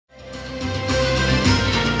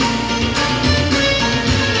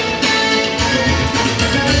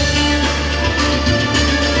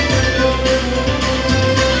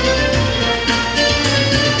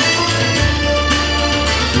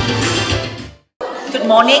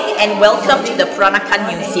morning and welcome to the Peranakan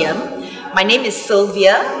Museum. My name is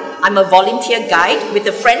Sylvia. I'm a volunteer guide with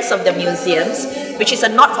the Friends of the Museums, which is a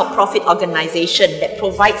not-for-profit organization that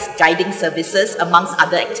provides guiding services amongst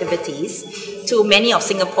other activities to many of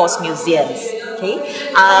Singapore's museums. Okay?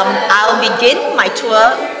 I'll begin my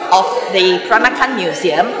tour of the Peranakan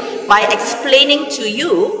Museum by explaining to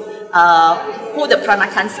you who the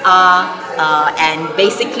Peranakans are and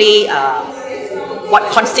basically what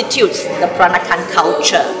constitutes the Peranakan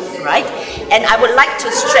culture, right? And I would like to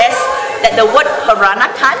stress that the word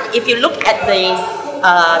Peranakan, if you look at the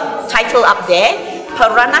title up there,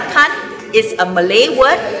 Peranakan is a Malay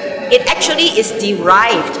word. It actually is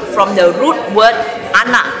derived from the root word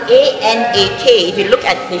anak, A-N-A-K. If you look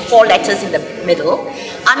at the four letters in the middle,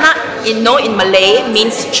 anak in Malay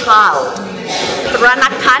means child.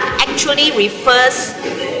 Peranakan actually refers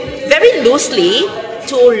very loosely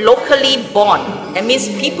to locally born. That means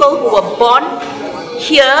people who were born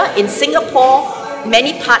here in Singapore,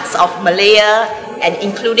 many parts of Malaya, and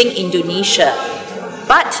including Indonesia.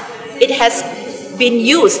 But it has been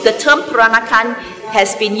used, the term Peranakan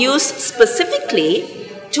has been used specifically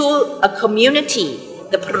to a community,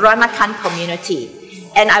 the Peranakan community.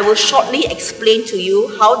 And I will shortly explain to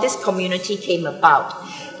you how this community came about.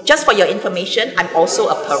 Just for your information, I'm also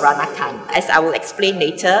a Peranakan. As I will explain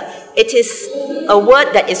later, it is a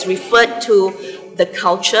word that is referred to the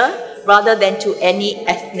culture rather than to any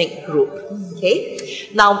ethnic group. Okay?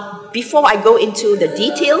 Now, before I go into the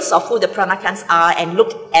details of who the Peranakans are and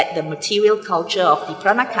look at the material culture of the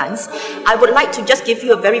Peranakans, I would like to just give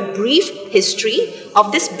you a very brief history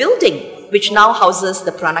of this building, which now houses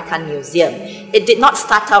the Peranakan Museum. It did not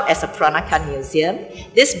start out as a Peranakan Museum.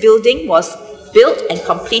 This building was built and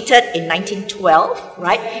completed in 1912,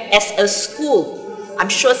 right, as a school. I'm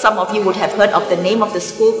sure some of you would have heard of the name of the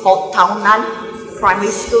school called Taunan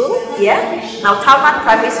Primary School. Yeah. Now, Taunan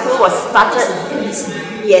Primary School was started.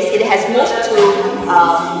 Yes, it has moved to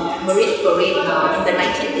Marine Parade in the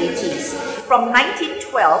 1980s. From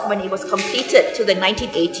 1912, when it was completed, to the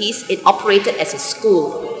 1980s, it operated as a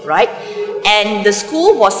school, right? And the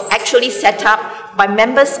school was actually set up by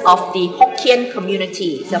members of the Hokkien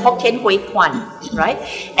community, the Hokkien Hui Kwan, right?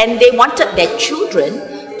 And they wanted their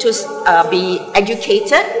children to be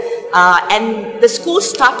educated, and the school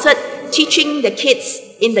started teaching the kids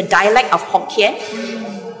in the dialect of Hokkien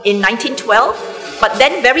in 1912, but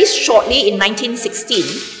then very shortly in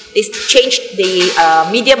 1916, they changed the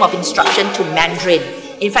medium of instruction to Mandarin.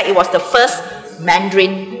 In fact, it was the first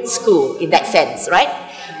Mandarin school in that sense, right?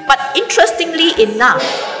 But interestingly enough,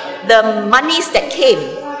 the monies that came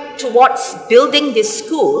towards building this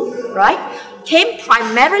school, right, came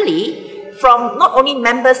primarily from not only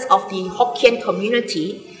members of the Hokkien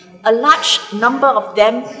community, a large number of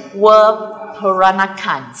them were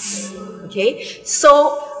Peranakans. Okay,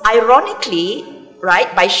 so ironically,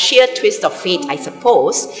 right, by sheer twist of fate, I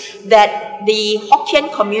suppose, that the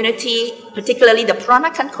Hokkien community, particularly the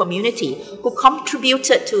Peranakan community, who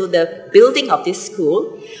contributed to the building of this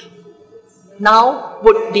school, now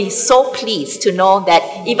would be so pleased to know that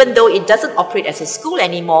even though it doesn't operate as a school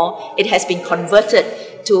anymore, it has been converted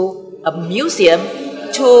to a museum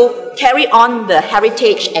to carry on the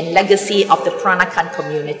heritage and legacy of the Peranakan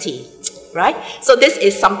community, right? So this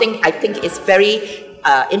is something I think is very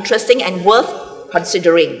interesting and worth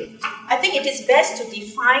considering. I think it is best to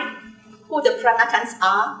define who the Peranakans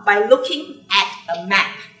are by looking at a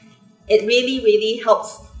map. It really, really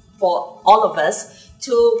helps for all of us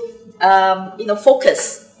to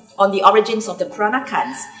focus on the origins of the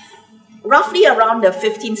Peranakans. Roughly around the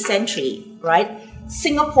 15th century, right?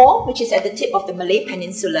 Singapore, which is at the tip of the Malay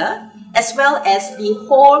Peninsula, as well as the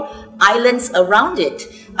whole islands around it,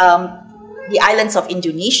 the islands of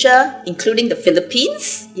Indonesia, including the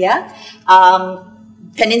Philippines, yeah,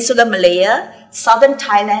 Peninsular Malaya, southern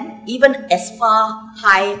Thailand, even as far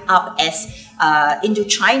high up as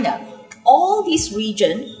Indochina. All these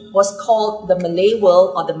regions was called the Malay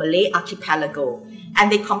world or the Malay archipelago,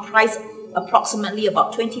 and they comprise approximately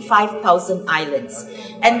about 25,000 islands.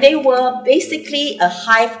 And they were basically a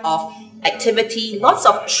hive of activity, lots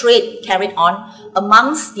of trade carried on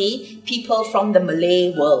amongst the people from the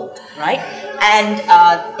Malay world, right? And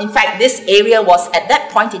in fact, this area was at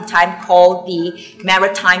that point in time called the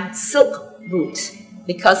Maritime Silk Route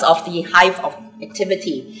because of the hive of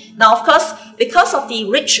activity. Now, of course, because of the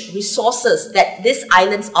rich resources that these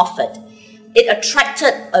islands offered, it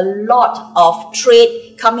attracted a lot of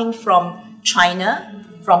trade coming from China,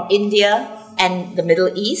 from India, and the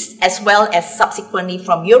Middle East, as well as subsequently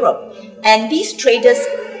from Europe. And these traders,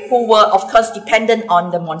 who were, of course, dependent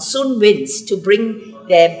on the monsoon winds to bring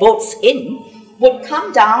their boats in, would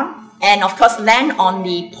come down and of course land on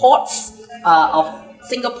the ports of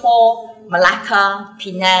Singapore, Malacca,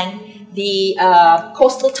 Penang, the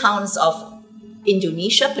coastal towns of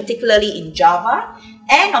Indonesia, particularly in Java,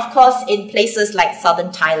 and of course in places like southern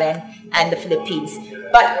Thailand and the Philippines.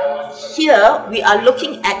 But here we are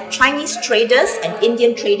looking at Chinese traders and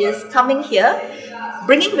Indian traders coming here,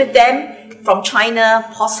 bringing with them from China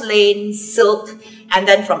porcelain, silk, and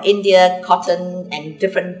then from India cotton and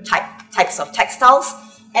different types of textiles.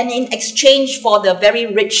 And in exchange for the very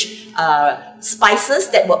rich spices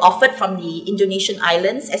that were offered from the Indonesian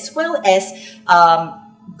islands, as well as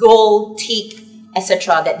gold, teak,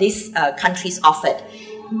 etc. that these countries offered.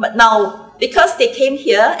 But now, because they came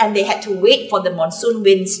here and they had to wait for the monsoon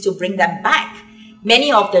winds to bring them back,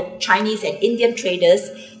 many of the Chinese and Indian traders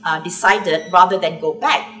decided, rather than go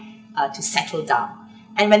back, to settle down.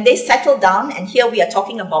 And when they settled down, and here we are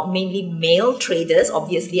talking about mainly male traders,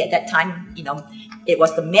 obviously at that time, it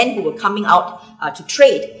was the men who were coming out to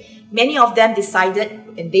trade. Many of them decided,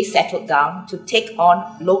 and they settled down, to take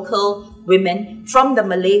on local women from the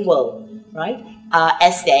Malay world, right,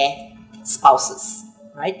 as their spouses,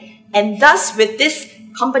 right? And thus, with this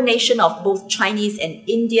combination of both Chinese and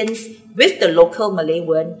Indians with the local Malay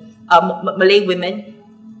women,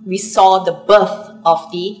 we saw the birth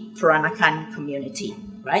of the Peranakan community,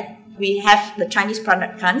 right? We have the Chinese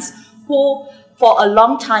Peranakans who, for a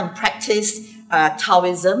long time, practiced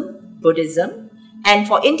Taoism, Buddhism, and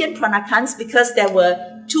for Indian Peranakans, because there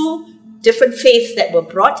were two different faiths that were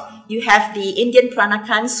brought, you have the Indian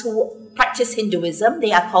Peranakans who practice Hinduism,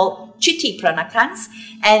 they are called Chitti Peranakans,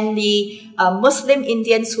 and the Muslim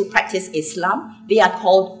Indians who practice Islam, they are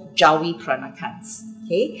called Jawi Peranakans.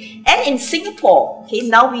 Okay? And in Singapore, okay,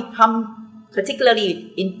 now we come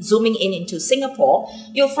particularly zooming in into Singapore,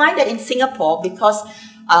 you'll find that in Singapore, because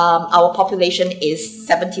our population is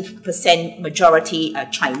 70% majority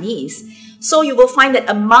Chinese, so you will find that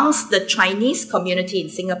amongst the Chinese community in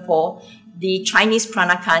Singapore, the Chinese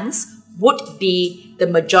Peranakans would be the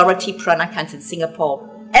majority Peranakans in Singapore.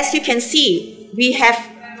 As you can see, we have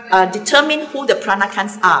determined who the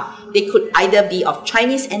Peranakans are. They could either be of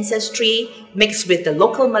Chinese ancestry, mixed with the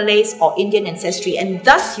local Malays, or Indian ancestry. And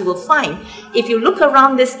thus you will find, if you look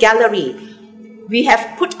around this gallery, we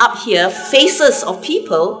have put up here faces of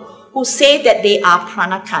people who say that they are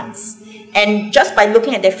Peranakans. And just by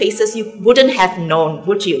looking at their faces, you wouldn't have known,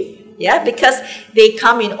 would you? Yeah, because they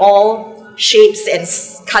come in all shapes and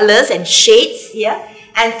colors and shades. Yeah,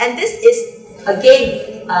 and this is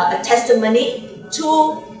again a testimony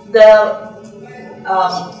to the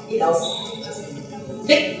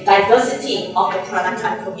big diversity of the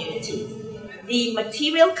Peranakan community. The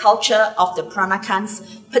material culture of the Peranakans,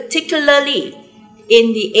 particularly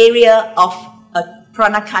in the area of a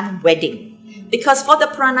Peranakan wedding. Because for the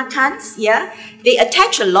Peranakans, yeah, they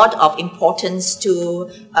attach a lot of importance to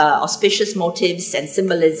auspicious motives and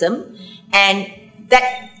symbolism, and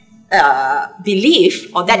that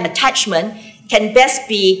belief or that attachment can best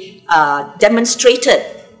be demonstrated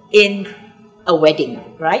in a wedding,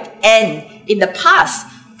 right? And in the past,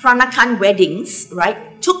 Peranakan weddings,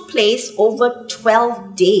 right, took place over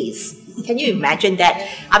 12 days. Can you imagine that?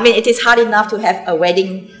 I mean, it is hard enough to have a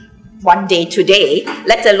wedding one day today,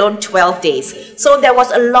 let alone 12 days. So there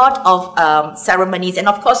was a lot of ceremonies, and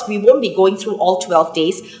of course we won't be going through all 12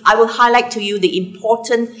 days. I will highlight to you the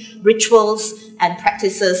important rituals and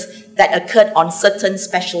practices that occurred on certain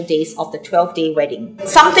special days of the 12-day wedding.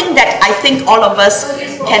 Something that I think all of us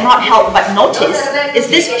cannot help but notice is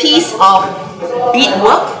this piece of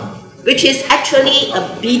beadwork, which is actually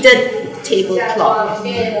a beaded tablecloth,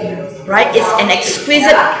 right? It's an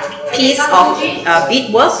exquisite piece of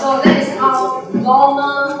beadwork,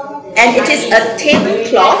 and it is a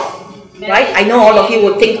tablecloth, right? I know all of you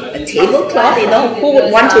would think a tablecloth, who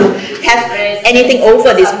would want to have anything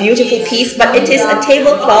over this beautiful piece, but it is a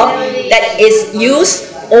tablecloth that is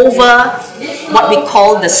used over what we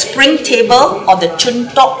call the spring table or the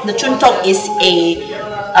chuntok. The chuntok is a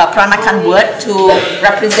Peranakan word to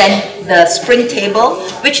represent the spring table,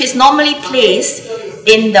 which is normally placed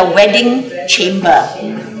in the wedding chamber,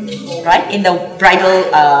 right, in the bridal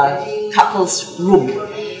couple's room.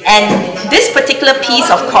 And this particular piece,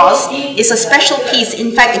 of course, is a special piece.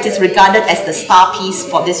 In fact, it is regarded as the star piece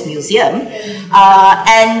for this museum.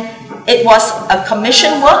 And it was a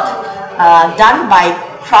commission work done by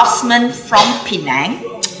craftsmen from Penang.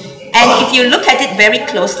 And if you look at it very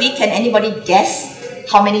closely, can anybody guess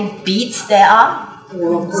how many beads there are?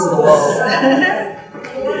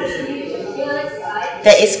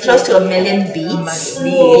 There is close to 1 million beads.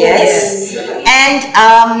 Yes. And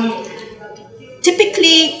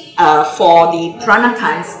typically, for the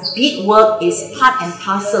Peranakans, beadwork is part and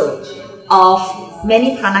parcel of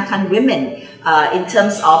many Peranakan women in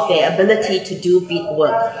terms of their ability to do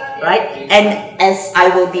beadwork, right? And as I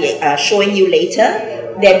will be showing you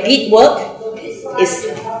later, their beadwork is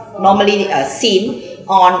normally seen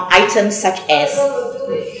on items such as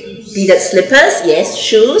beaded slippers, yes,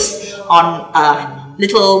 shoes, on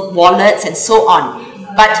little wallets and so on.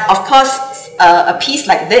 But of course, a piece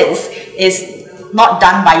like this is not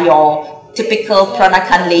done by your typical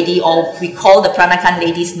Peranakan lady, or we call the Peranakan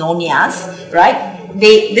ladies nonias, right?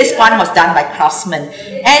 This one was done by craftsmen.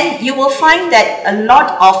 And you will find that a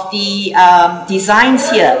lot of the designs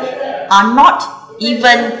here are not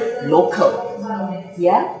even local.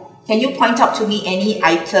 Yeah? Can you point out to me any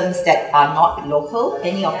items that are not local?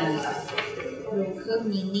 Any of the local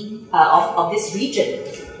meaning of this region?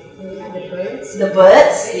 the birds. The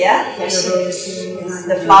birds, yeah,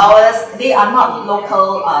 the flowers, they are not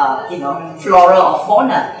local, flora or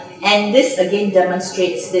fauna. And this again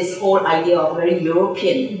demonstrates this whole idea of very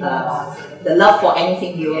European, the love for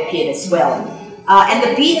anything European as well. And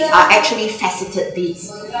the beads are actually faceted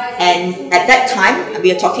beads. And at that time,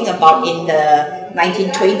 we are talking about in the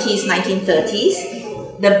 1920s,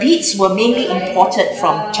 1930s, the beads were mainly imported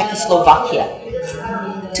from Czechoslovakia.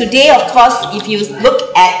 Today, of course, if you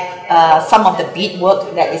look at some of the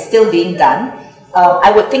beadwork that is still being done,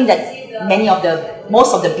 I would think that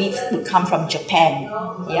most of the beads would come from Japan,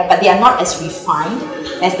 yeah, but they are not as refined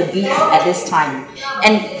as the beads at this time.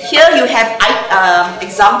 And here you have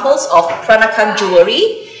examples of Peranakan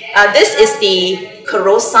jewelry. This is the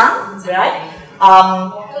karosang, right?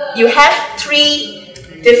 You have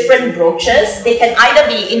 3 different brooches. They can either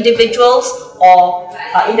be individuals or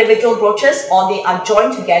individual brooches, or they are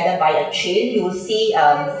joined together by a chain. You will see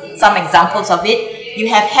some examples of it. You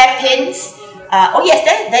have hairpins. Oh yes,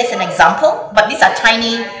 there is an example, but these are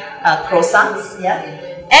tiny croissants, yeah.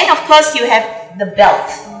 And of course you have the belt.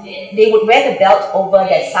 They would wear the belt over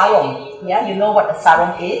their sarong, yeah. You know what a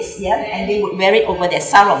sarong is, yeah, and they would wear it over their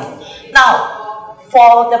sarong. Now,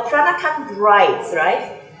 for the Peranakan brides,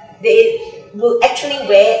 right, they will actually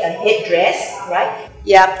wear a headdress, right?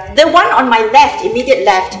 Yeah, the one on my left, immediate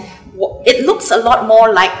left, it looks a lot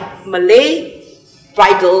more like Malay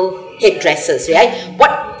bridal headdresses, right?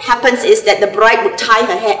 What happens is that the bride would tie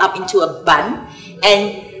her hair up into a bun,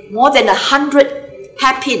 and more than 100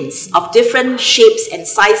 hairpins of different shapes and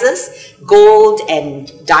sizes, gold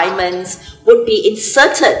and diamonds, would be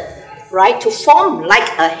inserted, right, to form like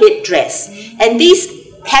a headdress. And these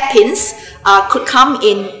hairpins could come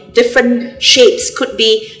in different shapes, could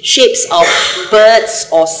be shapes of birds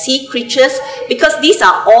or sea creatures, because these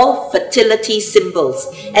are all fertility symbols.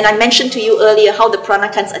 And I mentioned to you earlier how the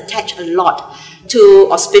Peranakans attach a lot to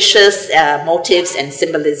auspicious motives and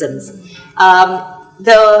symbolisms.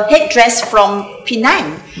 The headdress from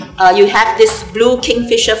Penang, you have this blue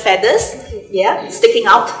kingfisher feathers, yeah, sticking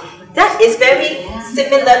out. That is very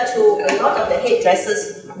similar to a lot of the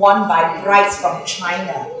headdresses worn by brides from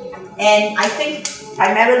China. And I think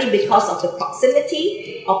primarily because of the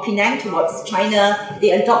proximity of Penang towards China,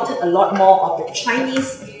 they adopted a lot more of the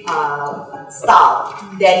Chinese style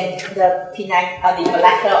than the the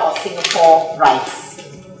Malacca or Singapore brides.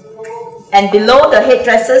 And below the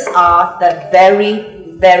headdresses are the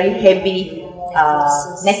very, very heavy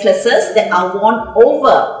necklaces that are worn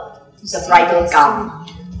over the bridal gown.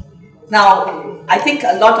 Now, I think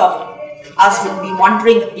a lot of us would be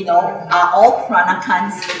wondering, are all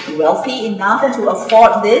Peranakans wealthy enough to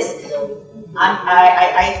afford this?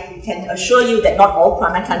 I can assure you that not all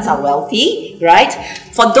Peranakans are wealthy, right?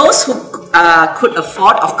 For those who could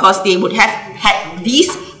afford, of course, they would have had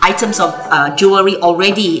these items of jewelry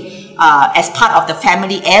already as part of the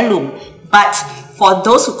family heirloom. But for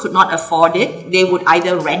those who could not afford it, they would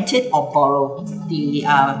either rent it or borrow the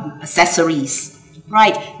accessories.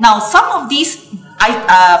 Right. Now, some of these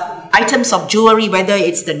items of jewelry, whether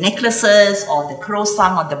it's the necklaces or the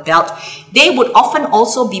croissant or the belt, they would often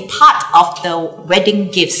also be part of the wedding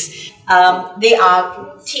gifts. They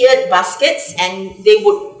are tiered baskets, and they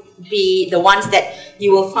would be the ones that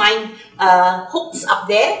you will find hooks up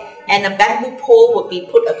there, and a bamboo pole would be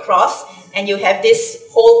put across, and you have this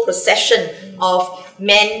whole procession of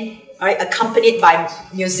men, right, accompanied by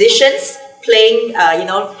musicians playing,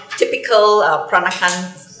 typical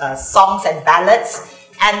Peranakan songs and ballads,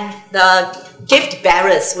 and the gift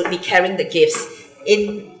bearers would be carrying the gifts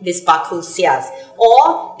in these bakulsias,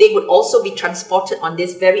 or they would also be transported on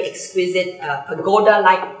this very exquisite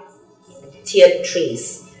pagoda-like tiered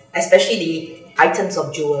trays, especially the items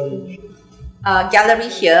of jewelry. Gallery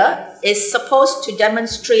here is supposed to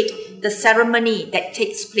demonstrate the ceremony that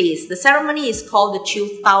takes place. The ceremony is called the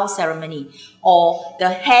Chiu Tao ceremony or the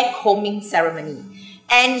hair combing ceremony.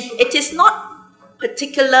 And it is not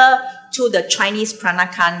particular to the Chinese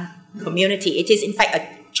Peranakan community. It is in fact a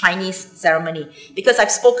Chinese ceremony, because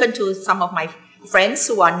I've spoken to some of my friends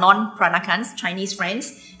who are non-Peranakans, Chinese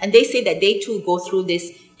friends, and they say that they too go through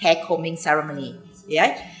this hair combing ceremony.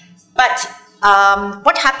 Yeah, but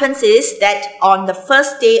what happens is that on the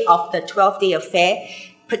first day of the 12th-day affair,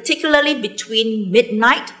 particularly between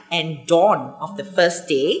midnight and dawn of the first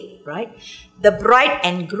day, right, the bride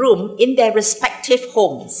and groom in their respective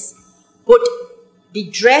homes would be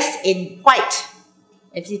dressed in white.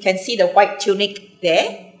 If you can see the white tunic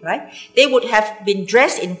there, right, they would have been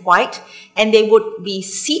dressed in white, and they would be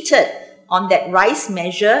seated on that rice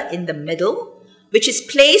measure in the middle, which is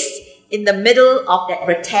placed in the middle of that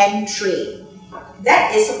rattan tray.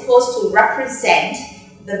 That is supposed to represent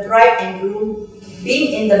the bride and groom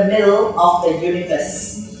being in the middle of the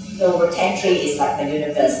universe. The rattan tray is like the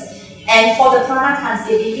universe. And for the Peranakans,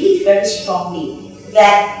 they believe very strongly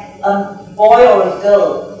that a boy or a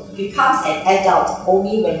girl becomes an adult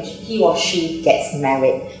only when he or she gets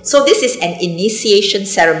married. So this is an initiation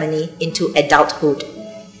ceremony into adulthood.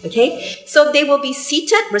 Okay, so they will be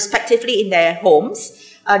seated respectively in their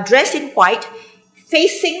homes, dressed in white,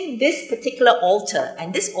 facing this particular altar,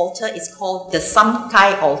 and this altar is called the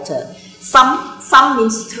Samkai altar. Sam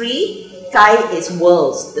means three, Kai is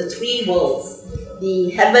worlds, the three worlds, the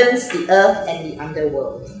heavens, the earth, and the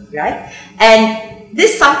underworld, right? And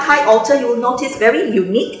this Samkai altar, you will notice very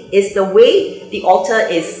unique is the way the altar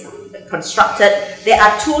is constructed. There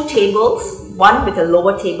are two tables, one with a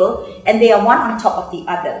lower table, and they are one on top of the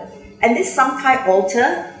other. And this Samkai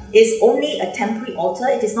altar is only a temporary altar.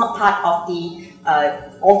 It is not part of the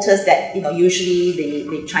altars that usually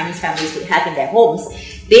the Chinese families would have in their homes.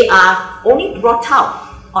 They are only brought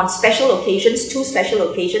out on special occasions, two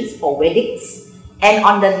special occasions for weddings, and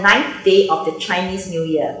on the 9th day of the Chinese New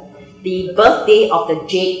Year, the birthday of the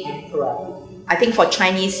Jade Emperor. I think for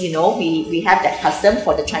Chinese, we have that custom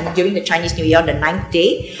for the during the Chinese New Year on the 9th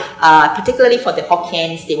day, particularly for the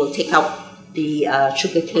Hokkiens, they will take out the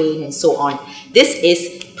sugar cane and so on. This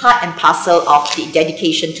is part and parcel of the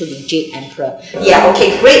dedication to the Jade Emperor. Yeah,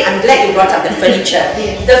 okay, great. I'm glad you brought up the furniture.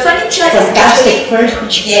 The furniture is actually,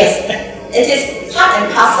 yes, it is part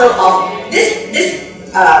and parcel of this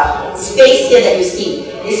space here that you see.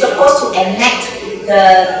 It's supposed to enact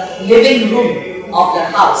the living room of the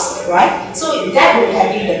house, right? So that would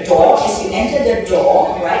have been the door. As you enter the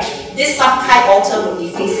door, right, this Samkai altar will be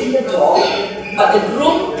facing the door, but the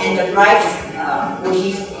groom and the bride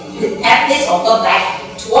will have his or her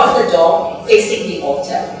back towards the door, facing the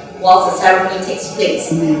altar, whilst the ceremony takes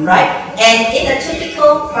place, right? And in a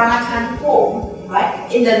typical Peranakan home,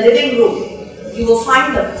 right, in the living room, you will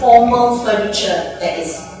find the formal furniture that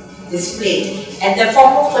is displayed. And the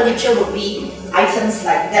formal furniture would be items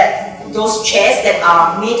like that. Those chairs that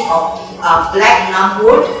are made of black nam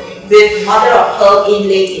wood with mother of pearl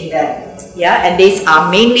inlaid in them. Yeah, and these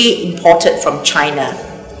are mainly imported from China.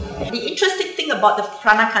 The interesting thing about the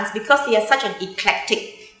Peranakans, because they are such an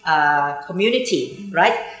eclectic community,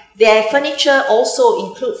 right? Their furniture also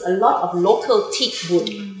includes a lot of local teak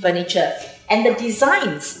wood furniture. And the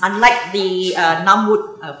designs, unlike the nam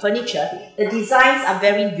wood furniture, the designs are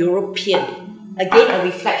very European. Again, a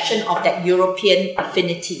reflection of that European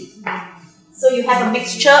affinity. So you have a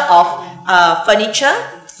mixture of furniture,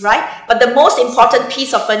 right? But the most important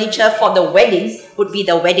piece of furniture for the wedding would be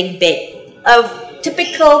the wedding bed. A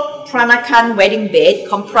typical Peranakan wedding bed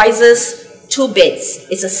comprises two beds.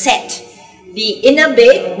 It's a set. The inner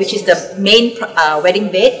bed, which is the main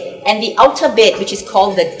wedding bed, and the outer bed, which is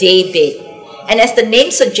called the day bed. And as the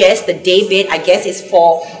name suggests, the day bed, I guess, is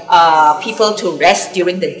for people to rest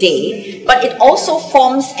during the day. But it also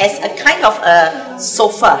forms as a kind of a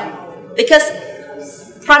sofa. Because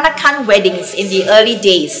Peranakan weddings in the early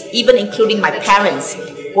days, even including my parents,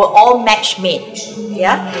 were all match-made.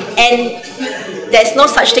 Yeah? And there's no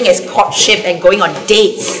such thing as courtship and going on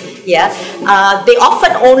dates. Yeah? They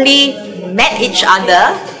often only met each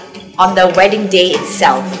other on the wedding day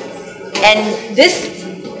itself. And this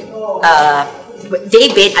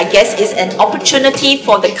daybed, I guess, is an opportunity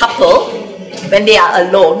for the couple, when they are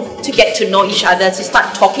alone, to get to know each other, to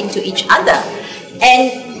start talking to each other.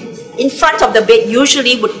 And in front of the bed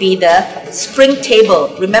usually would be the spring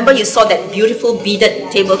table. Remember, you saw that beautiful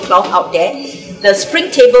beaded tablecloth out there? The spring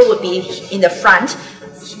table would be in the front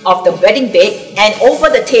of the wedding bed, and over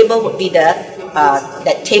the table would be the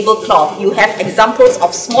that tablecloth. You have examples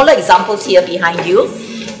of smaller examples here behind you.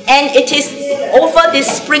 And it is over this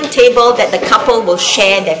spring table that the couple will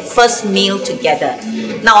share their first meal together.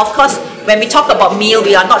 Now, of course, when we talk about meal,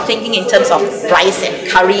 we are not thinking in terms of rice and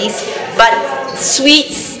curries, but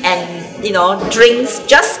sweets and drinks,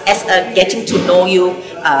 just as a getting to know you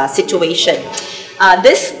situation.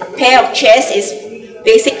 This pair of chairs is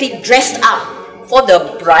basically dressed up for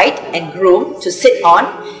the bride and groom to sit on.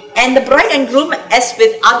 And the bride and groom, as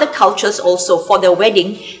with other cultures also, for the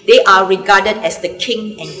wedding, they are regarded as the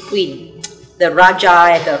king and queen, the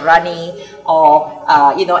Raja and the Rani, or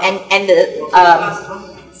and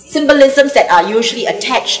the symbolisms that are usually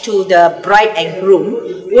attached to the bride and groom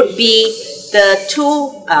would be the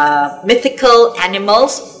two mythical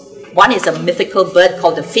animals. One is a mythical bird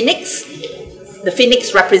called the phoenix. The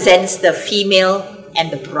phoenix represents the female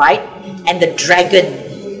and the bride, and the dragon,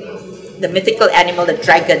 the mythical animal, the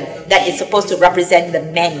dragon, that is supposed to represent the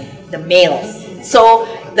man, the male. So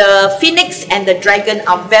the phoenix and the dragon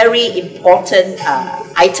are very important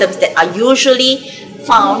items that are usually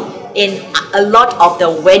found in a lot of the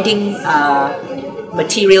wedding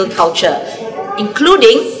material culture,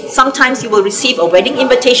 including sometimes you will receive a wedding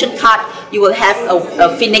invitation card. You will have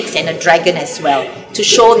a phoenix and a dragon as well, to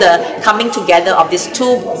show the coming together of these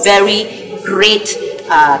two very great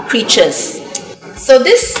creatures. So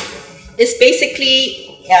this is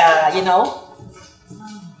basically,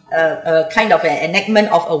 a kind of an enactment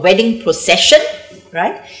of a wedding procession,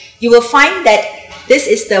 right? You will find that this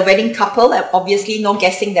is the wedding couple. Obviously, no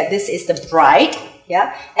guessing that this is the bride,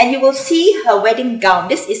 yeah. And you will see her wedding gown.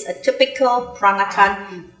 This is a typical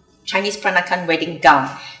Chinese Peranakan wedding gown.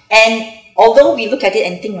 And although we look at it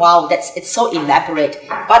and think, wow, it's so elaborate,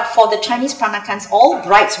 but for the Chinese Peranakans, all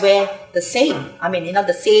brides wear the same. I mean,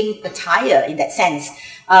 the same attire in that sense.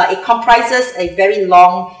 It comprises a very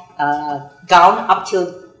long gown up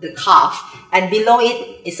till the calf, and below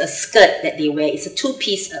it is a skirt that they wear. It's a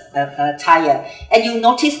two-piece attire, and you'll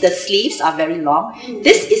notice the sleeves are very long.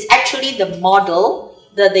 This is actually the model.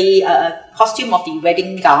 The costume of the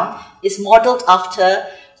wedding gown is modeled after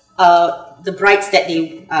the brides that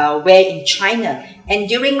they wear in China. And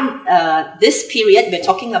during this period, we're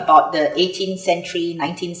talking about the 18th century,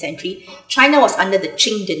 19th century, China was under the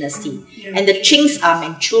Qing dynasty. And the Qings are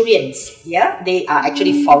Manchurians, yeah? They are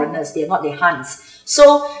actually foreigners, they're not the Hans.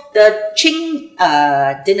 So the Qing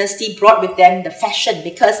dynasty brought with them the fashion,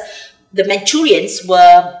 because the Manchurians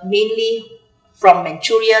were mainly from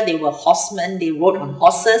Manchuria. They were horsemen, they rode on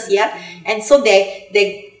horses, yeah? And so their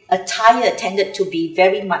attire tended to be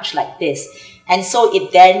very much like this. And so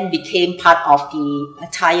it then became part of the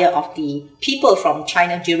attire of the people from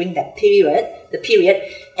China during that period,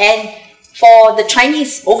 And for the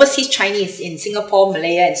Chinese, overseas Chinese in Singapore,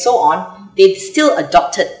 Malaya, and so on, they still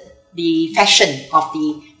adopted the fashion of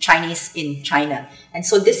the Chinese in China. And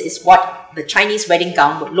so this is what the Chinese wedding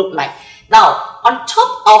gown would look like. Now, on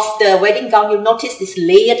top of the wedding gown, you'll notice this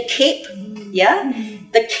layered cape, yeah?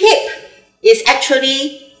 The cape is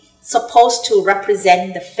actually supposed to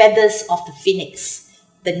represent the feathers of the phoenix,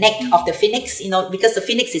 the neck of the phoenix, because the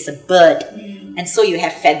phoenix is a bird, and so you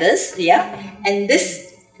have feathers, yeah? And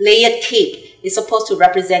this layered cape is supposed to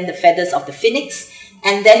represent the feathers of the phoenix.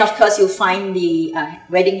 And then, of course, you'll find the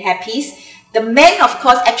wedding hairpiece. The men, of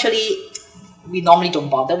course, actually, we normally don't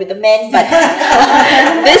bother with the men, but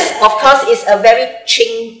this, of course, is a very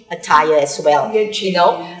Qing attire as well.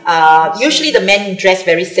 Usually the men dress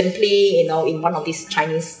very simply, in one of these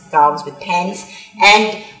Chinese gowns with pants,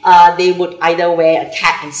 and they would either wear a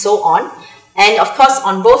cap and so on. And of course,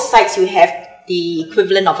 on both sides, you have the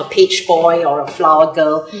equivalent of a page boy or a flower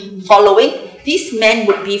girl following. These men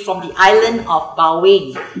would be from the island of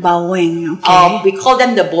Bawen. Bawen, okay. We call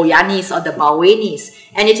them the Boyanis or the Bawenis.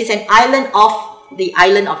 And it is an island of the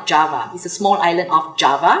island of Java. It's a small island of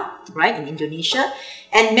Java, right, in Indonesia.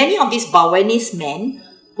 And many of these Bawenis men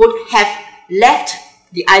would have left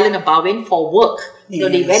the island of Bawen for work.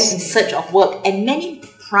 Yes. They went in search of work. And many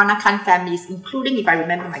Peranakan families, including, if I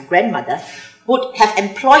remember, my grandmother, would have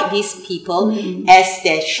employed these people as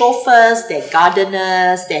their chauffeurs, their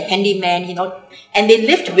gardeners, their handymen, and they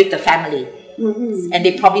lived with the family. And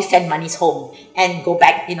they probably send monies home and go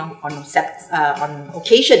back, on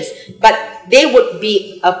occasions. But they would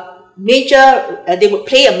be they would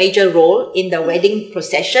play a major role in the wedding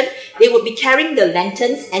procession. They would be carrying the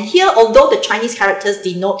lanterns. And here, although the Chinese characters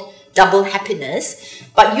denote double happiness,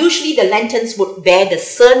 but usually the lanterns would bear the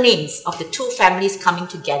surnames of the two families coming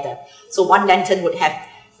together. So one lantern would have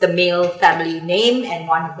the male family name and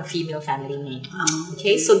one the female family name.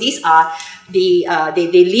 Okay, so these are the they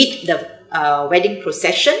lead the wedding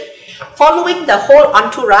procession. Following the whole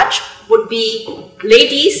entourage would be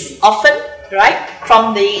ladies, often, right,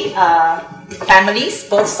 from the families,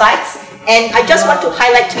 both sides. And I just want to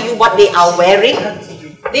highlight to you what they are wearing.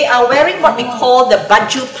 They are wearing what we call the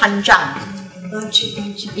baju panjang.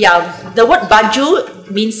 Yeah, the word baju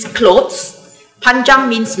means clothes. Panjang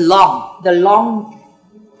means long, the long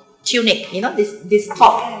tunic, you know, this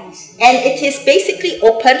top. And it is basically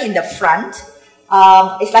open in the front.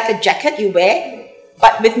 It's like a jacket you wear,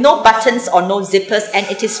 but with no buttons or no zippers, and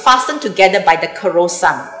it is fastened together by the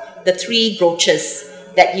kerosang, the 3 brooches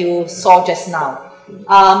that you saw just now.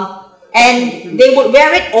 And they would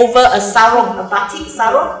wear it over a sarong, a batik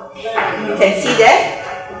sarong. You can see there.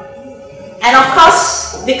 And of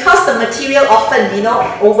course, because the material often, you know,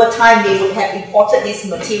 over time they would have imported this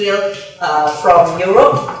material from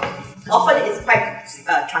Europe. Often it's quite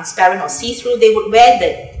transparent or see-through. They would wear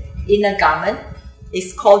the inner garment.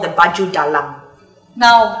 It's called the baju dalam.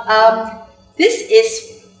 Now, this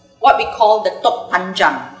is what we call the tok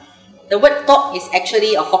panjang. The word tok is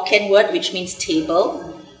actually a Hokkien word which means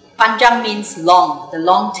table. Panjang means long, the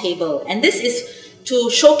long table. And this is to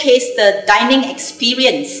showcase the dining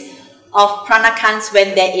experience of Peranakans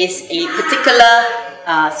when there is a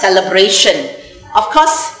particular celebration. Of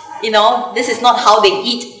course, you know, this is not how they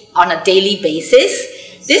eat on a daily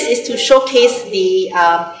basis. This is to showcase the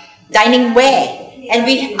dining ware. And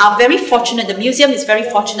we are very fortunate, the museum is very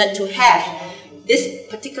fortunate to have this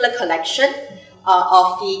particular collection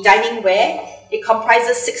of the dining ware. It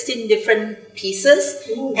comprises 16 different pieces,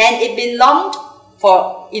 and it belonged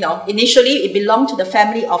initially it belonged to the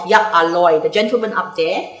family of Yap Aloy, the gentleman up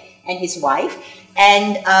there, and his wife.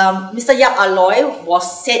 And Mr. Yap Aloy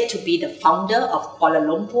was said to be the founder of Kuala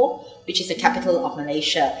Lumpur, which is the capital of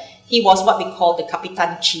Malaysia. He was what we call the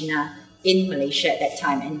Kapitan Cina in Malaysia at that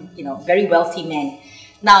time, and you know, very wealthy man.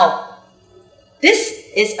 Now, this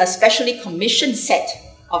is a specially commissioned set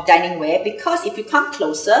of dining ware, because if you come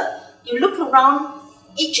closer, you look around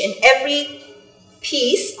each and every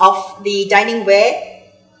piece of the dining ware,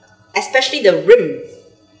 especially the rim,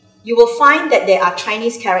 you will find that there are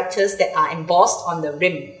Chinese characters that are embossed on the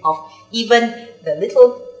rim of even the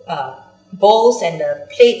little bowls and the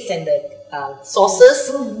plates and the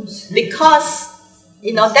saucers, because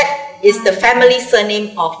you know that is the family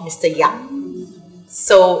surname of Mr. Yap.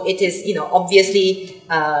 So it is, you know, obviously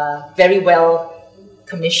very well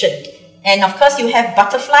commissioned. And of course, you have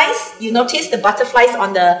butterflies. You notice the butterflies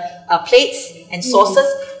on the plates and saucers.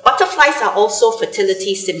 Butterflies are also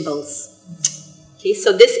fertility symbols. Okay,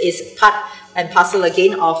 so this is part and parcel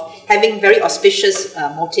again of having very auspicious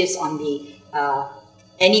motifs on the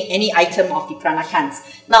any item of the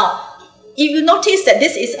Peranakans. Now, if you notice that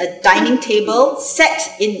this is a dining table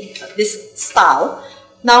set in this style.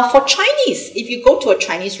 Now, for Chinese, if you go to a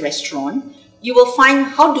Chinese restaurant, you will find,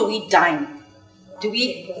 how do we dine? Do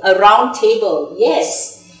we a round table?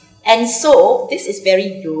 Yes. And so this is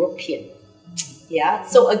very European. Yeah.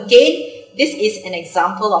 So again, this is an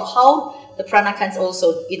example of how the Peranakans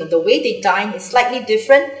also, you know, the way they dine is slightly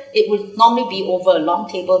different. It would normally be over a long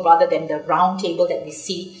table rather than the round table that we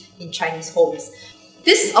see in Chinese homes.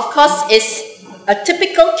 This, of course, is a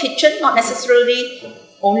typical kitchen, not necessarily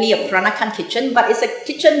only a Peranakan kitchen, but it's a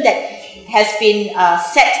kitchen that has been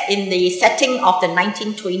set in the setting of the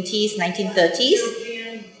 1920s,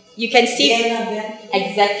 1930s. You can see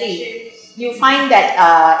exactly. You find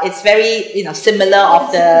that it's very, you know, similar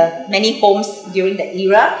of the many homes during the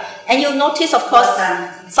era. And you'll notice, of course,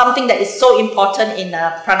 something that is so important in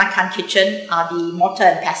a Peranakan kitchen are the mortar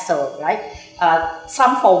and pestle, right?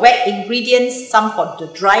 Some for wet ingredients, some for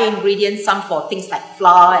the dry ingredients, some for things like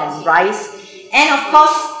flour and rice. And of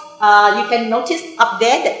course, you can notice up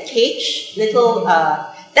there that cage, little,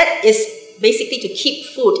 that is basically to keep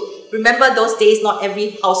food. Remember those days, not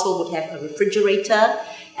every household would have a refrigerator,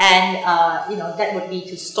 and you know, that would be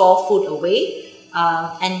to store food away.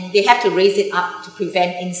 And they have to raise it up to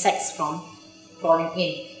prevent insects from crawling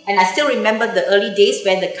in. And I still remember the early days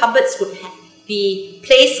when the cupboards would be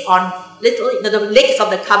placed on little, the legs of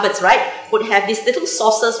the cupboards, right, would have these little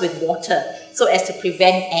saucers with water so as to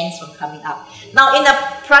prevent ants from coming up. Now, in a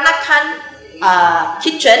Peranakan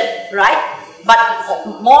kitchen, right,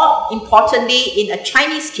 but more importantly, in a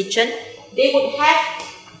Chinese kitchen, they would have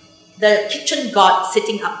the kitchen god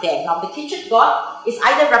sitting up there. Now, the kitchen god is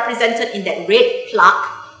either represented in that red plaque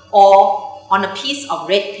or on a piece of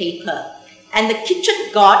red paper. And the kitchen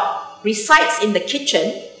god resides in the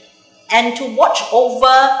kitchen and to watch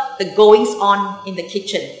over the goings on in the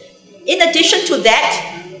kitchen. In addition to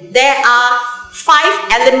that, there are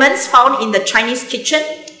 5 elements found in the Chinese kitchen.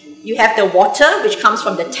 You have the water, which comes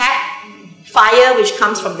from the tap, fire, which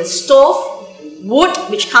comes from the stove, wood,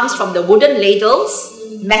 which comes from the wooden ladles,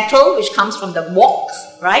 metal, which comes from the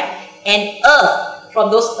woks, right? And earth,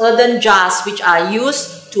 from those earthen jars, which are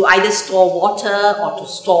used to either store water or to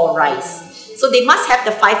store rice. So they must have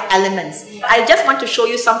the 5 elements. I just want to show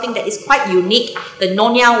you something that is quite unique, the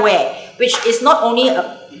Nyonya ware, which is not only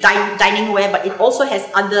a dining ware, but it also has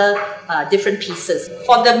other different pieces.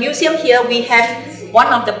 For the museum here, we have one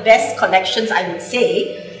of the best collections, I would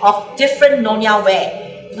say, of different Nyonya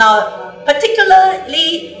ware. Now,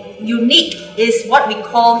 particularly unique is what we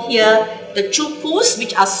call here the chupus,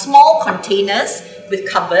 which are small containers with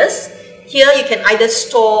covers. Here you can either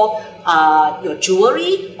store your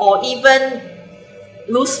jewelry or even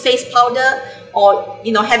loose face powder, or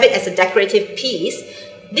have it as a decorative piece.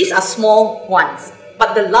 These are small ones,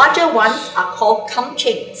 but the larger ones are called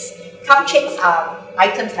kamchengs. Kamchengs are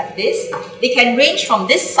items like this. They can range from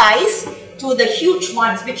this size to the huge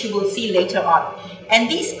ones, which you will see later on. And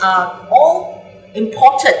these are all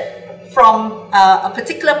imported from a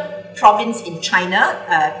particular province in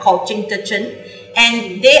China called Jingdezhen,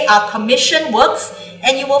 and they are commission works.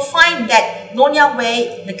 And you will find that Nyonya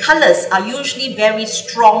ware, the colors are usually very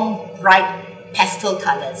strong, bright pastel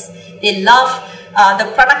colors. They love the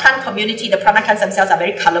Peranakan community. The Peranakans themselves are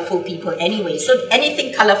very colorful people anyway, so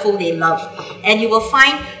anything colorful they love. And you will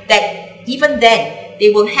find that even then they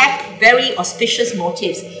will have very auspicious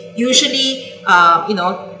motifs. Usually,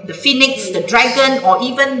 the phoenix, the dragon, or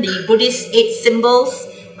even the Buddhist 8 symbols,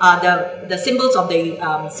 the symbols of the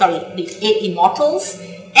 8 immortals.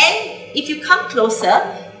 And if you come closer,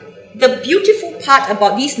 the beautiful part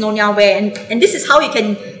about these Nyonya ware, and this is how you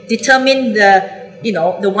can determine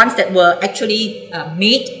the ones that were actually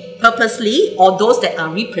made purposely or those that are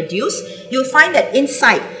reproduced, you'll find that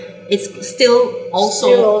inside it's still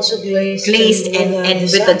also glazed and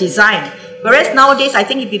with the design. Whereas nowadays, I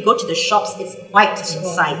think if you go to the shops, it's white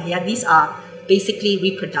inside. Yeah, these are basically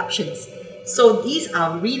reproductions. So these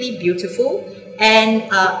are really beautiful. And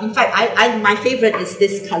in fact, my favorite is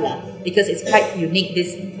this color because it's quite unique,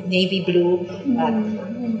 this navy blue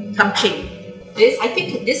kamcheng. I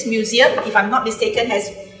think this museum, if I'm not mistaken, has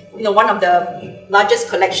one of the largest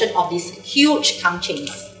collection of these huge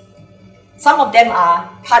kamchengs. Some of them are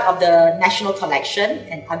part of the national collection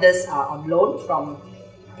and others are on loan from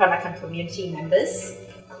Peranakan community members.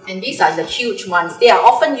 And these are the huge ones. They are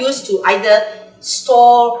often used to either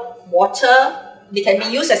store water. They can be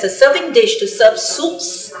used as a serving dish to serve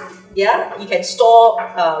soups. Yeah, you can store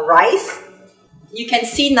rice. You can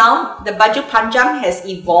see now the baju panjang has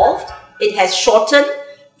evolved. It has shortened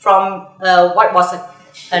from what was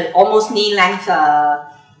an almost knee-length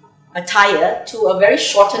attire to a very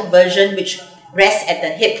shortened version which rests at the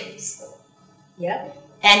hips. Yeah,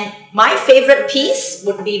 and my favorite piece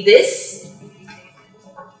would be this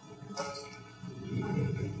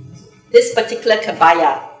particular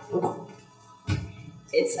kabaya.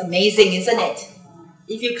 It's amazing, isn't it?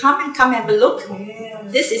 If you come have a look,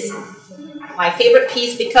 this is my favorite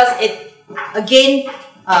piece because it again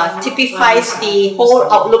typifies the whole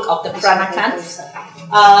outlook of the Peranakans.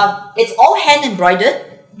 It's all hand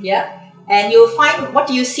embroidered, yeah, and you'll find, what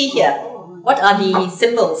do you see here? What are the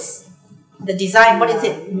symbols? The design, what is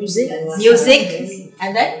it? Music,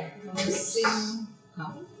 and then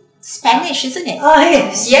Spanish, isn't it? Oh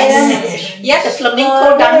yes. Yes. Yeah, the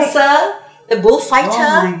flamenco dancer. The bullfighter.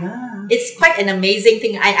 Oh my God. It's quite an amazing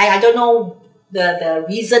thing. I don't know the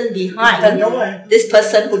reason behind this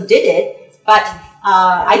person who did it, but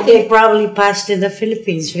I think they probably passed in the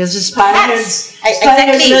Philippines because the Spaniards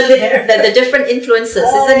exactly are there. the different influences,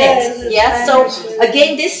 isn't it? Yeah. So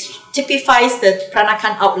again, this typifies the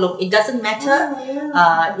Peranakan outlook. It doesn't matter.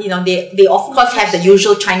 They of course have the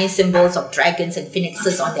usual Chinese symbols of dragons and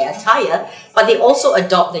phoenixes on their attire, but they also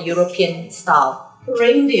adopt the European style.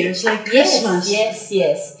 Reindeers like Christmas.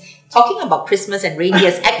 Yes. Talking about Christmas and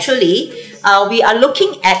reindeers, actually, we are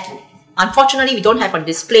looking at, unfortunately, we don't have on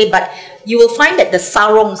display, but you will find that the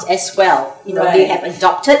sarongs as well, they have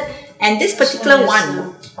adopted. And this particular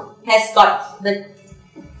one has got the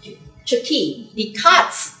chuki, the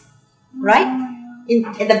cards, right? In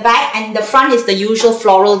the back and the front is the usual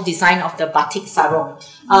floral design of the batik sarong.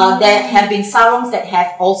 There have been sarongs that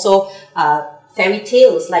have also fairy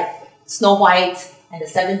tales like Snow White and the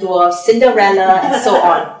Seven Dwarfs, Cinderella, and so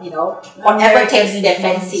on, whatever takes their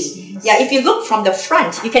fancy. Yeah, if you look from the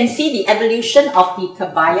front, you can see the evolution of the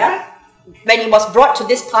kabaya. When it was brought to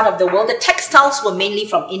this part of the world, the textiles were mainly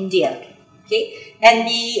from India. Okay, and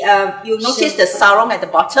you'll notice the sarong at the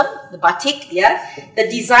bottom, the batik, yeah. The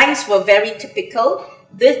designs were very typical.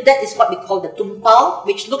 That is what we call the tumpal,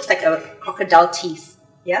 which looks like a crocodile teeth.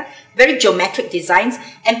 Yeah, very geometric designs,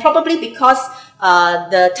 and probably because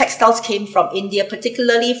the textiles came from India,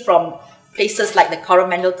 particularly from places like the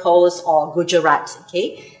Coromandel Coast or Gujarat.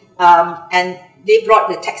 Okay, and they brought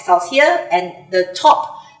the textiles here, and the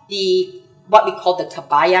top, what we call the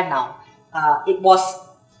kabaya now, it was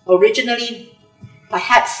originally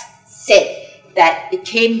perhaps said that the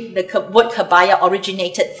word kebaya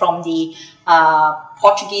originated from the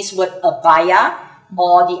Portuguese word abaya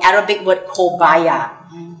or the Arabic word kobaya.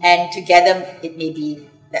 And together it may be,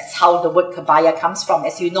 that's how the word kebaya comes from.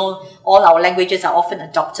 As you know, all our languages are often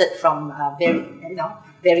adopted from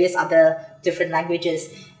various other different languages.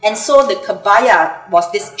 And so the kebaya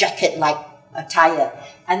was this jacket-like attire.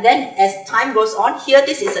 And then as time goes on, here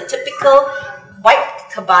this is a typical white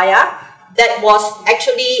kebaya that was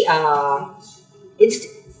actually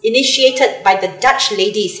initiated by the Dutch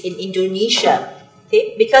ladies in Indonesia.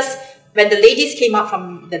 Okay? Because when the ladies came out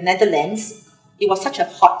from the Netherlands, it was such a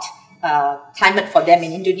hot climate for them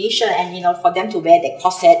in Indonesia, and for them to wear their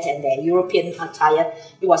corset and their European attire,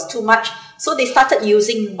 it was too much. So they started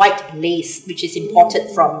using white lace, which is imported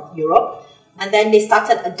from Europe, and then they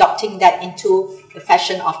started adopting that into the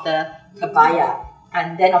fashion of the kebaya.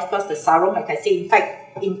 And then of course the sarung, like I say, in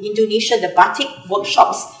fact in Indonesia the batik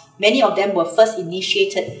workshops, many of them were first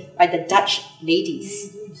initiated by the Dutch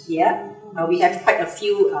ladies. Yeah, we have quite a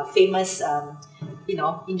few famous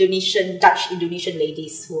Dutch Indonesian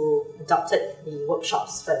ladies who adopted the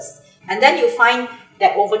workshops first. And then you find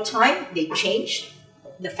that over time they change,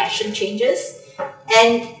 the fashion changes,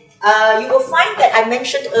 and you will find that I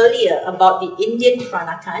mentioned earlier about the Indian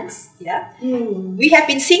Peranakans. Yeah, we have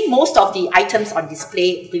been seeing most of the items on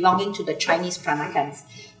display belonging to the Chinese Peranakans.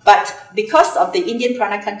 But because of the Indian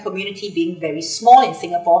Peranakan community being very small in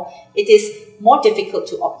Singapore, it is more difficult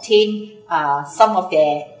to obtain some of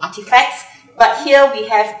their artifacts. But here we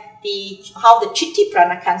have how the Chitti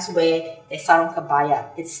Peranakans wear their sarung kebaya.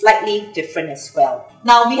 It's slightly different as well.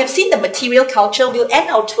 Now we have seen the material culture. We'll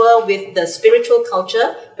end our tour with the spiritual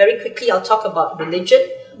culture. Very quickly, I'll talk about religion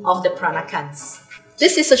of the Peranakans.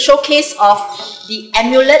 This is a showcase of the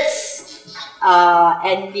amulets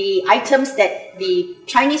and the items that the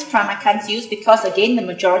Chinese Peranakans use, because again, the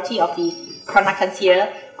majority of the Peranakans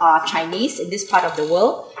here are Chinese in this part of the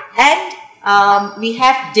world. And we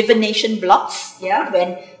have divination blocks, yeah,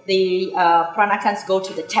 when the Peranakans go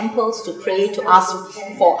to the temples to pray, to ask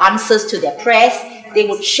for answers to their prayers. They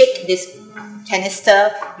would shake this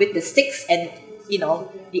canister with the sticks, and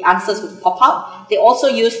the answers would pop out. They also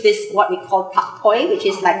use this, what we call pak poi, which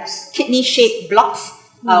is like kidney-shaped blocks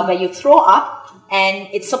where you throw up, and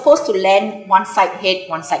it's supposed to land one side head,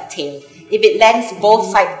 one side tail. If it lands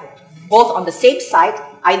both on the same side,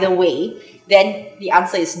 either way, then the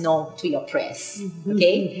answer is no to your prayers.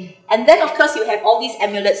 Okay? And then of course you have all these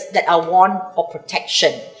amulets that are worn for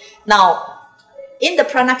protection. Now, in the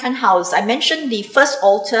Peranakan house, I mentioned the first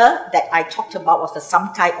altar that I talked about was the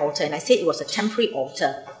Samkai altar, and I said it was a temporary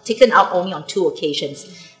altar, taken out only on 2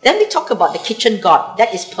 occasions. Then we talk about the kitchen god,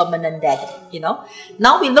 that is permanent there,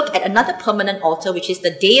 Now we look at another permanent altar, which is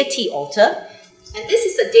the deity altar. And this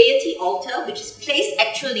is a deity altar which is placed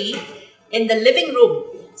actually in the living room.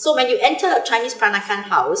 So when you enter a Chinese Peranakan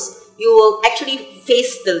house, you will actually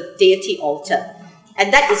face the deity altar.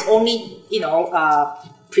 And that is only,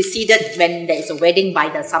 preceded when there is a wedding by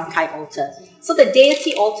the Samkai altar. So the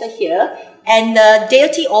deity altar here, and the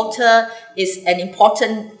deity altar is an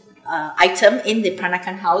important item in the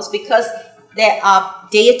Peranakan house because there are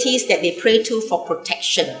deities that they pray to for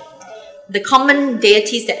protection. The common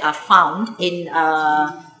deities that are found in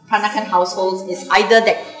Peranakan households is either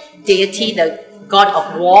that deity, the god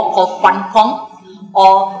of war called Quan Kong,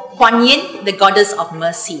 or Kuan Yin, the goddess of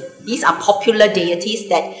mercy. These are popular deities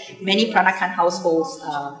that many Peranakan households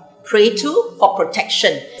pray to for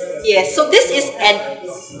protection. Yes, so this is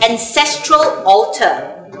an ancestral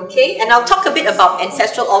altar. Okay, and I'll talk a bit about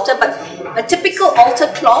ancestral altar, but a typical altar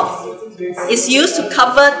cloth is used to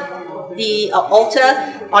cover the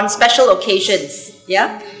altar on special occasions.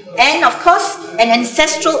 Yeah, and of course, an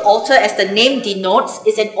ancestral altar, as the name denotes,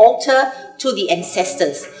 is an altar to the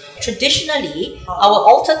ancestors. Traditionally, our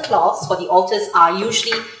altar cloths for the altars are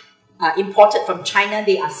usually imported from China.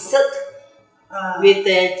 They are silk with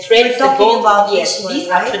the threads, the gold. Yes, these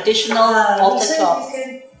are traditional altar cloths.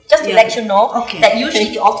 Just to let you know that usually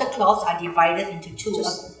the altar cloths are divided into 2.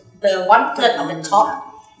 The 1/3 at the top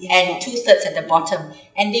and 2/3 at the bottom.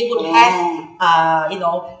 And they would have,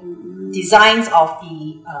 designs of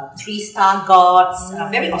the 3-star gods,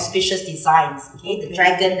 very auspicious designs. Okay, the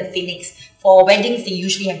dragon, the phoenix. For weddings, they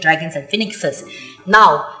usually have dragons and phoenixes.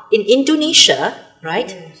 Now, in Indonesia,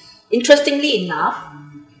 right, interestingly enough,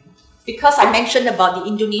 because I mentioned about the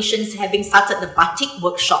Indonesians having started the batik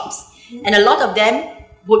workshops, and a lot of them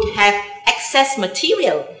would have excess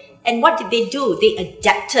material. And what did they do? They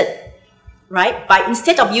adapted, right? By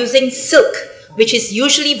instead of using silk, which is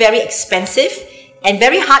usually very expensive and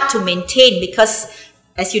very hard to maintain because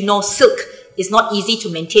as you know, silk is not easy to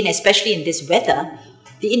maintain, especially in this weather,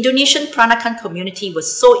 the Indonesian Peranakan community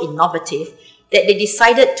was so innovative that they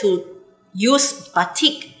decided to use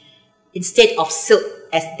batik instead of silk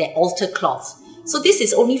as their altar cloths. So this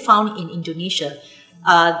is only found in Indonesia.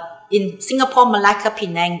 In Singapore, Malacca,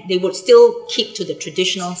 Penang, they would still keep to the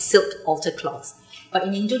traditional silk altar cloths. But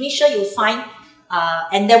in Indonesia, you'll find,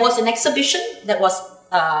 and there was an exhibition that was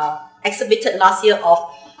exhibited last year of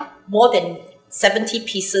more than 70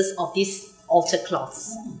 pieces of these altar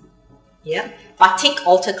cloths. Yeah, batik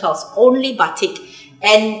altar cloths, only batik.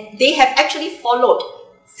 And they have actually followed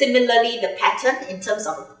similarly the pattern in terms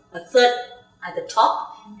of a third at the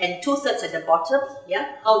top and 2/3 at the bottom. Yeah,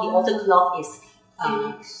 how the altar cloth is,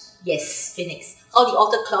 yes, phoenix. How the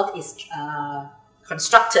altar cloth is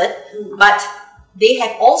constructed, but they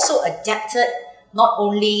have also adapted not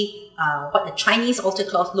only what the Chinese altar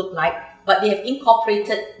cloth look like, but they have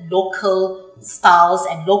incorporated local styles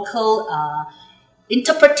and local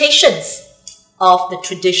interpretations of the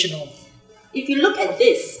traditional. If you look at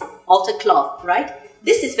this altar cloth, right,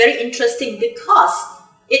 this is very interesting because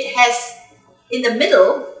it has, in the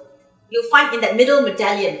middle, you'll find in that middle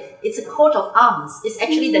medallion, it's a coat of arms. It's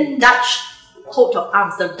actually the Dutch coat of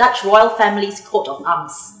arms, the Dutch royal family's coat of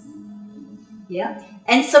arms. Yeah,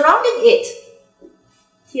 and surrounding it,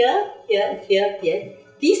 here,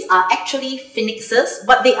 these are actually phoenixes,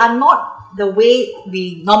 but they are not the way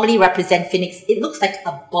we normally represent phoenix. It looks like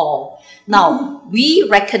a ball. Now, we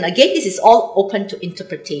reckon, again, this is all open to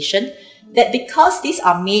interpretation, that because these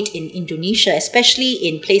are made in Indonesia, especially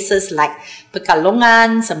in places like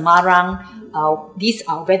Pekalongan, Semarang, these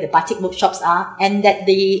are where the batik workshops are, and that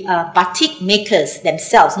the batik makers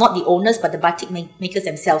themselves, not the owners, but the batik makers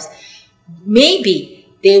themselves, maybe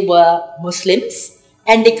they were Muslims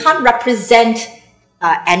and they can't represent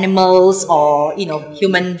animals or, you know,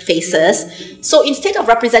 human faces. So instead of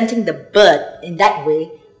representing the bird in that way,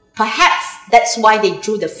 perhaps that's why they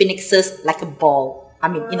drew the phoenixes like a ball. I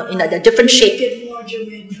mean, you know, in a different shape. More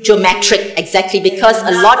geometric, exactly, because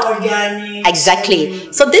a lot, organic,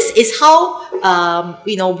 exactly. So this is how,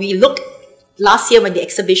 you know, we looked last year when the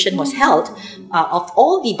exhibition was held, of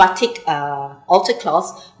all the batik altar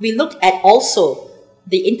cloths, we looked at also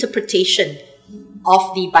the interpretation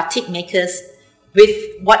of the batik makers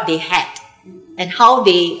with what they had and how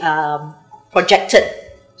they projected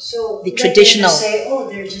the traditional. Say, oh,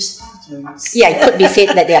 they're just patterns. Yeah, it could be said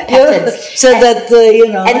that they are patterns. So and, that, you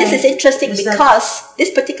know. And this is interesting because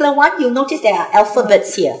this particular one, you'll notice there are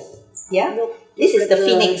alphabets here. Yeah? This is the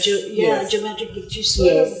phoenix. Geometric pictures.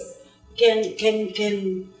 Yes.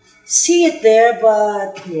 Can see it there,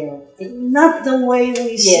 but not the way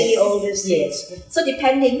we see all these things. So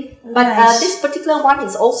depending, but this particular one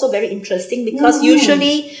is also very interesting because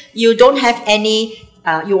usually you don't have any,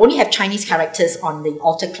 you only have Chinese characters on the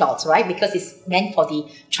altar cloths, right? Because it's meant for the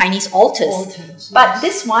Chinese altars. But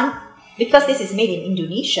this one, because this is made in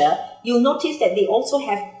Indonesia, you'll notice that they also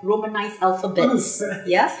have Romanized alphabets.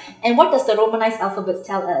 Yeah? And what does the Romanized alphabet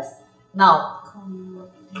tell us? Now,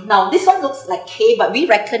 this one looks like K, but we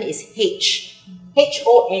reckon it's H.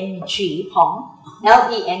 H-O-N-G, Hong.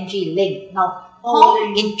 L-E-N-G, Ling. Now,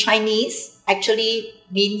 Hong in Chinese actually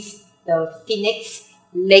means the phoenix.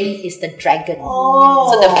 Ling is the dragon.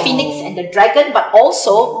 So the phoenix and the dragon, but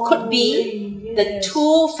also could be the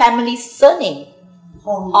two families' surname,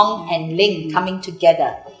 Hong and Ling, coming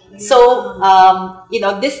together. So, you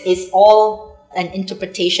know, this is all an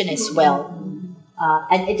interpretation as well.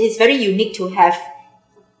 And it is very unique to have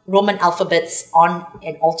Roman alphabets on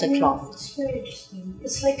an altar cloth. It's very interesting.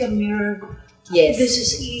 It's like a mirror. Yes. This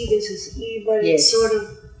is E, but it's sort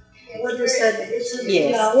of, what is that?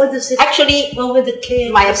 It's what does it actually, well, with the K.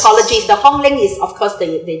 My apologies. The Hongling is, of course,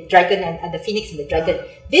 the dragon and the phoenix and the dragon.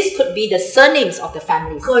 This could be the surnames of the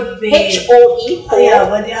families. Could be. H-O-E, but the other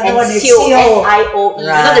one is Sio, S-I-O-E.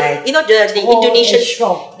 Right. You know the Indonesian,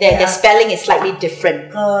 their spelling is slightly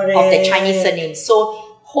different of the Chinese surnames. So,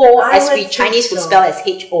 Ho, as we Chinese would spell as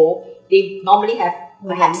H-O, they normally have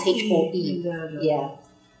perhaps H-O-E. Yeah.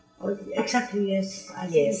 Exactly, yes. I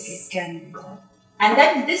think it can be that. And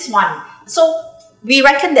then this one. So we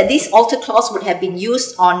reckon that these altar cloths would have been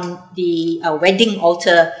used on the wedding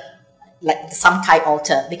altar, like the Samkai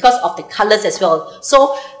altar, because of the colors as well.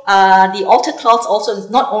 So the altar cloths also is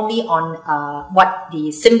not only on what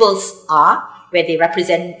the symbols are, where they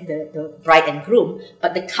represent the bride and groom,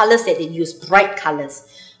 but the colors that they use, bright colors.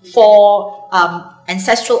 For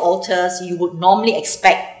ancestral altars, you would normally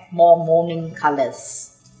expect more mourning colors.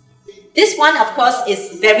 This one, of course,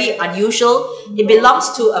 is very unusual. It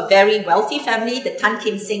belongs to a very wealthy family, the Tan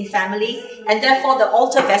Kim Seng family, and therefore the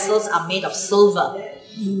altar vessels are made of silver.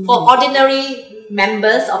 For ordinary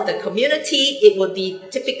members of the community, it would be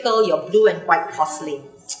typical your blue and white porcelain.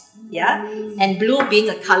 Yeah, and blue being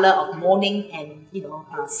a color of mourning and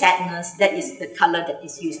sadness, that is the color that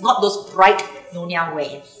is used, not those bright Nyonya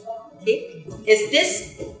wares. Okay, is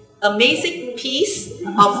this amazing piece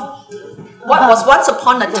of what was once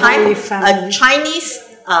upon a time a Chinese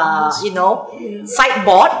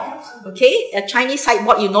sideboard. Okay, a Chinese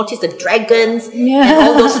sideboard. You notice the dragons and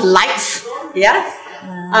all those lights. Yeah.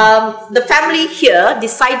 The family here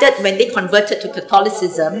decided when they converted to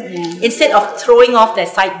Catholicism, instead of throwing off their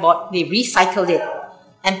sideboard, they recycled it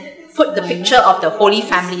and put the picture of the Holy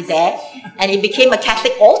Family there, and it became a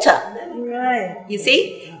Catholic altar. Right. You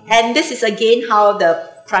see? And this is again how the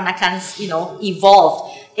Peranakans,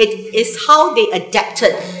 evolved. It is how they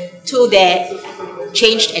adapted to their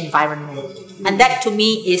changed environment. And that to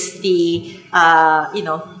me is the,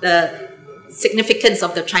 the significance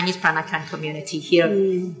of the Chinese Peranakan community here.